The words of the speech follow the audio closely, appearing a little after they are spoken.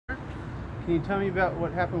Can you tell me about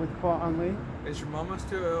what happened with Kwa Lee? Is your mama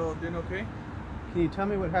still doing okay? Can you tell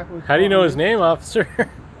me what happened with How do you know his name, officer?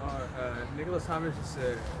 Nicholas Thomas is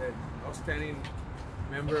an outstanding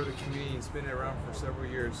member of the community. He's been around for several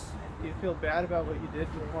years. Do you feel bad about what you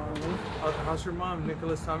did with Kwa Lee? How's your mom,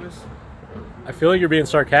 Nicholas Thomas? I feel like you're being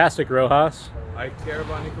sarcastic, Rojas. I care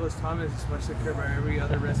about Nicholas Thomas as much as I care about every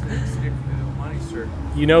other resident of the city of Monte, sir.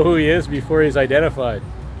 You know who he is before he's identified.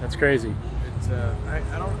 That's crazy. It's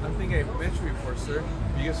I don't think I mentioned before, sir.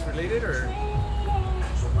 Are you guys related or?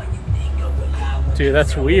 Dude,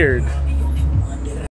 that's weird.